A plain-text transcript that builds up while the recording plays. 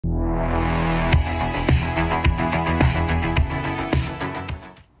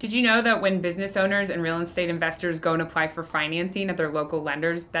Did you know that when business owners and real estate investors go and apply for financing at their local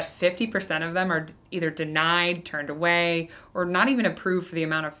lenders, that 50% of them are either denied, turned away, or not even approved for the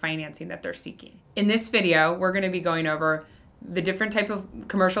amount of financing that they're seeking? In this video, we're going to be going over the different type of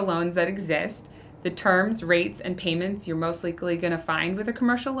commercial loans that exist, the terms, rates, and payments you're most likely going to find with a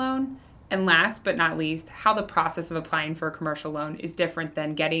commercial loan, and last but not least, how the process of applying for a commercial loan is different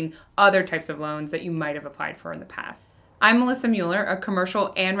than getting other types of loans that you might have applied for in the past. I'm Melissa Mueller, a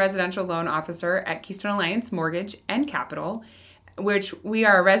commercial and residential loan officer at Keystone Alliance Mortgage and Capital, which we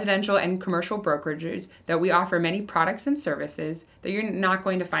are residential and commercial brokerages that we offer many products and services that you're not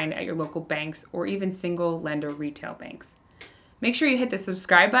going to find at your local banks or even single lender retail banks. Make sure you hit the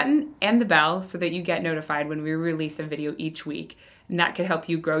subscribe button and the bell so that you get notified when we release a video each week, and that could help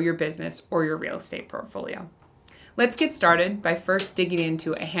you grow your business or your real estate portfolio. Let's get started by first digging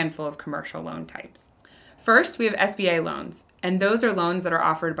into a handful of commercial loan types. First, we have SBA loans, and those are loans that are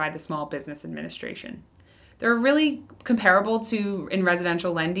offered by the Small Business Administration. They're really comparable to, in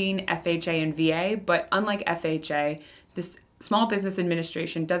residential lending, FHA and VA, but unlike FHA, this Small Business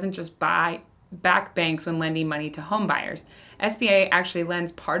Administration doesn't just back banks when lending money to home buyers. SBA actually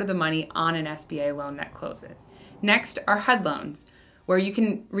lends part of the money on an SBA loan that closes. Next are HUD loans, where you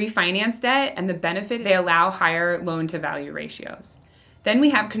can refinance debt, and the benefit, they allow higher loan-to-value ratios. Then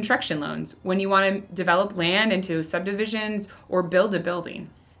we have construction loans, when you want to develop land into subdivisions or build a building.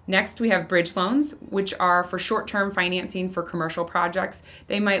 Next, we have bridge loans, which are for short-term financing for commercial projects.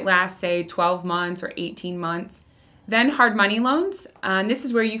 They might last, say, 12 months or 18 months. Then hard money loans. This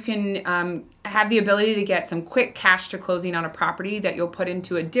is where you can have the ability to get some quick cash to closing on a property that you'll put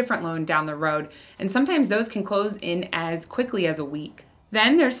into a different loan down the road. And sometimes those can close in as quickly as a week.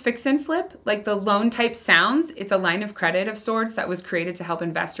 Then there's fix and flip, like the loan type sounds. It's a line of credit of sorts that was created to help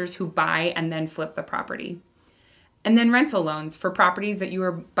investors who buy and then flip the property. And then rental loans for properties that you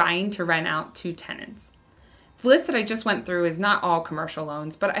are buying to rent out to tenants. The list that I just went through is not all commercial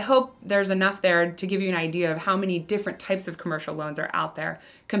loans, but I hope there's enough there to give you an idea of how many different types of commercial loans are out there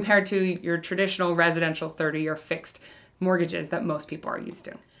compared to your traditional residential 30-year fixed mortgages that most people are used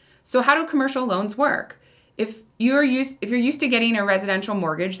to. So how do commercial loans work? If you're used to getting a residential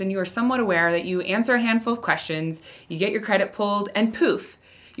mortgage, then you are somewhat aware that you answer a handful of questions, you get your credit pulled, and poof,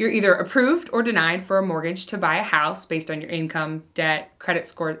 you're either approved or denied for a mortgage to buy a house based on your income, debt, credit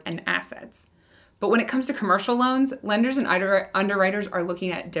score, and assets. But when it comes to commercial loans, lenders and underwriters are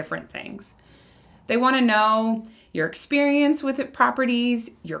looking at different things. They want to know your experience with properties,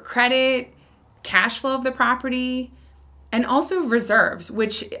 your credit, cash flow of the property, and also reserves,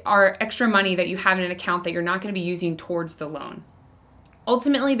 which are extra money that you have in an account that you're not going to be using towards the loan.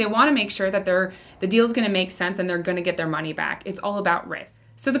 Ultimately, they want to make sure that the deal is going to make sense and they're going to get their money back. It's all about risk.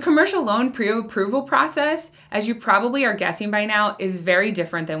 So the commercial loan pre-approval process, as you probably are guessing by now, is very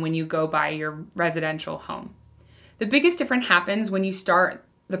different than when you go buy your residential home. The biggest difference happens when you start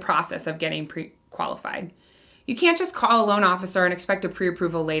the process of getting pre-qualified. You can't just call a loan officer and expect a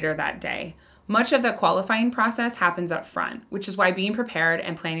pre-approval later that day. Much of the qualifying process happens up front, which is why being prepared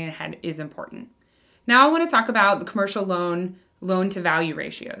and planning ahead is important. Now I want to talk about the commercial loan-to-value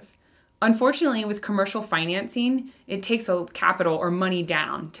ratios. Unfortunately, with commercial financing, it takes a capital or money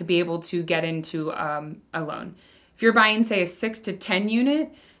down to be able to get into a loan. If you're buying, say, a 6 to 10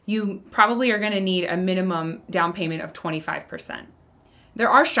 unit, you probably are going to need a minimum down payment of 25%. There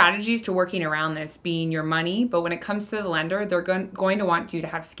are strategies to working around this, being your money, but when it comes to the lender, they're going to want you to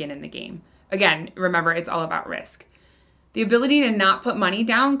have skin in the game. Again, remember, it's all about risk. The ability to not put money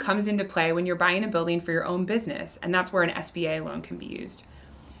down comes into play when you're buying a building for your own business, and that's where an SBA loan can be used.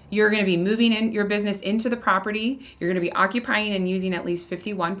 You're going to be moving in your business into the property, you're going to be occupying and using at least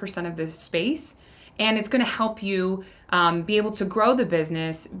 51% of the space, and it's going to help you be able to grow the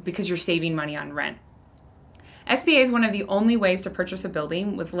business because you're saving money on rent. SBA is one of the only ways to purchase a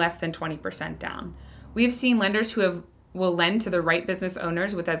building with less than 20% down. We've seen lenders who will lend to the right business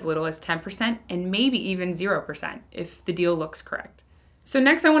owners with as little as 10% and maybe even 0% if the deal looks correct. So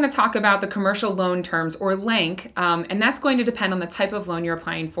next I want to talk about the commercial loan terms, or LANC, and that's going to depend on the type of loan you're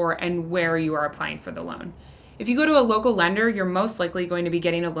applying for and where you are applying for the loan. If you go to a local lender, you're most likely going to be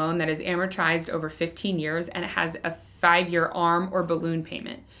getting a loan that is amortized over 15 years and it has a 5-year ARM or balloon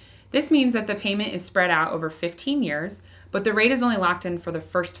payment. This means that the payment is spread out over 15 years, but the rate is only locked in for the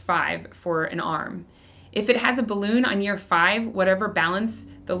first 5 for an ARM. If it has a balloon on year 5, whatever balance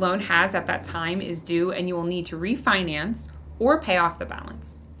the loan has at that time is due, and you will need to refinance or pay off the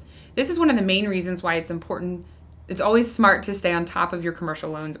balance. This is one of the main reasons why it's important. It's always smart to stay on top of your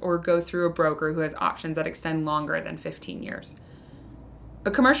commercial loans or go through a broker who has options that extend longer than 15 years. A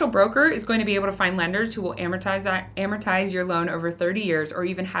commercial broker is going to be able to find lenders who will amortize your loan over 30 years or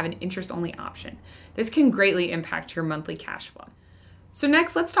even have an interest-only option. This can greatly impact your monthly cash flow. So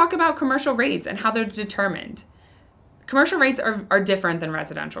next, let's talk about commercial rates and how they're determined. Commercial rates are different than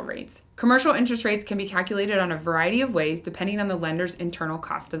residential rates. Commercial interest rates can be calculated on a variety of ways depending on the lender's internal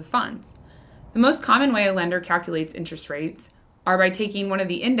cost of the funds. The most common way a lender calculates interest rates are by taking one of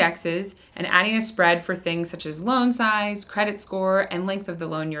the indexes and adding a spread for things such as loan size, credit score, and length of the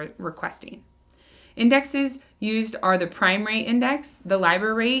loan you're requesting. Indexes used are the prime rate index, the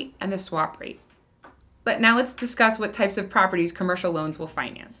LIBOR rate, and the swap rate. But now let's discuss what types of properties commercial loans will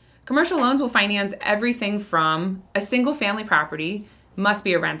finance. Commercial loans will finance everything from a single family property, must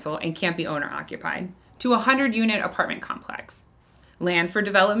be a rental and can't be owner occupied, to a 100-unit apartment complex, land for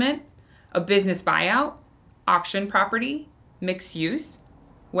development, a business buyout, auction property, mixed use,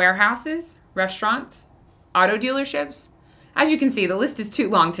 warehouses, restaurants, auto dealerships. As you can see, the list is too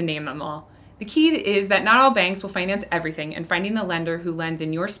long to name them all. The key is that not all banks will finance everything, and finding the lender who lends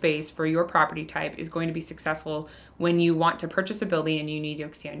in your space for your property type is going to be successful when you want to purchase a building and you need to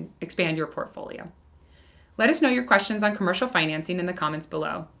expand your portfolio. Let us know your questions on commercial financing in the comments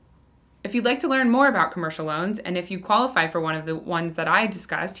below. If you'd like to learn more about commercial loans, and if you qualify for one of the ones that I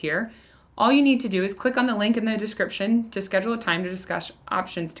discussed here, all you need to do is click on the link in the description to schedule a time to discuss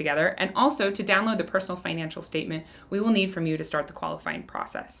options together, and also to download the personal financial statement we will need from you to start the qualifying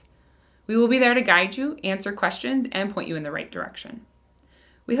process. We will be there to guide you, answer questions, and point you in the right direction.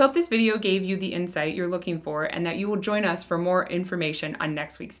 We hope this video gave you the insight you're looking for and that you will join us for more information on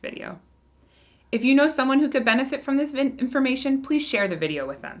next week's video. If you know someone who could benefit from this information, please share the video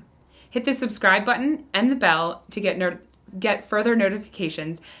with them. Hit the subscribe button and the bell to get further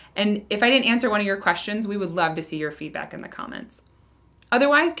notifications, and if I didn't answer one of your questions, we would love to see your feedback in the comments.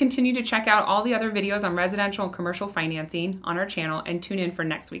 Otherwise, continue to check out all the other videos on residential and commercial financing on our channel and tune in for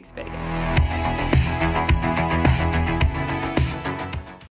next week's video.